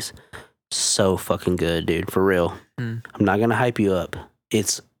mid-90s. So fucking good, dude, for real. I'm not going to hype you up.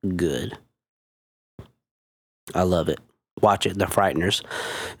 It's good. I love it. Watch it, The Frighteners.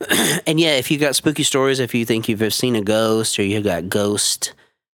 And yeah, if you got spooky stories, if you think you've seen a ghost or you got ghost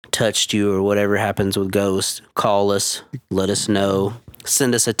touched you or whatever happens with ghosts, call us, let us know,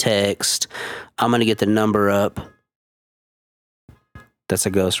 send us a text. I'm going to get the number up. That's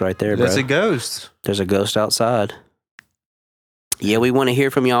a ghost right there, bro. That's a ghost. There's a ghost outside. Yeah, we want to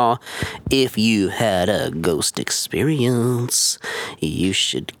hear from y'all. If you had a ghost experience, you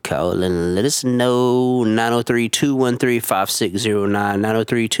should call and let us know. 903-213-5609.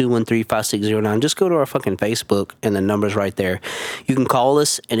 903-213-5609. Just go to our fucking Facebook and the number's right there. You can call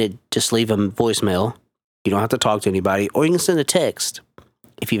us and just leave a voicemail. You don't have to talk to anybody. Or you can send a text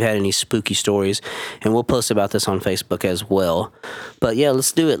if you've had any spooky stories, and we'll post about this on Facebook as well. But yeah,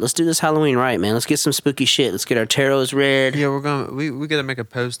 let's do it. Let's do this Halloween right, man. Let's get some spooky shit. Let's get our tarots read. Yeah, we gotta make a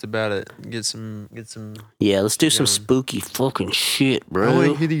post about it. Get some. Yeah, let's do some spooky fucking shit, bro. I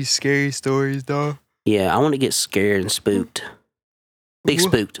want to hear these scary stories, dog. Yeah, I want to get scared and spooked. Big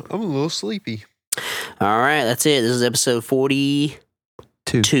spooked. I'm a little sleepy. All right, that's it. This is episode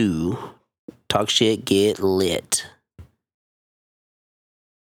 42. Talk shit, get lit.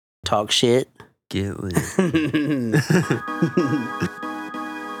 Talk shit. Get lit.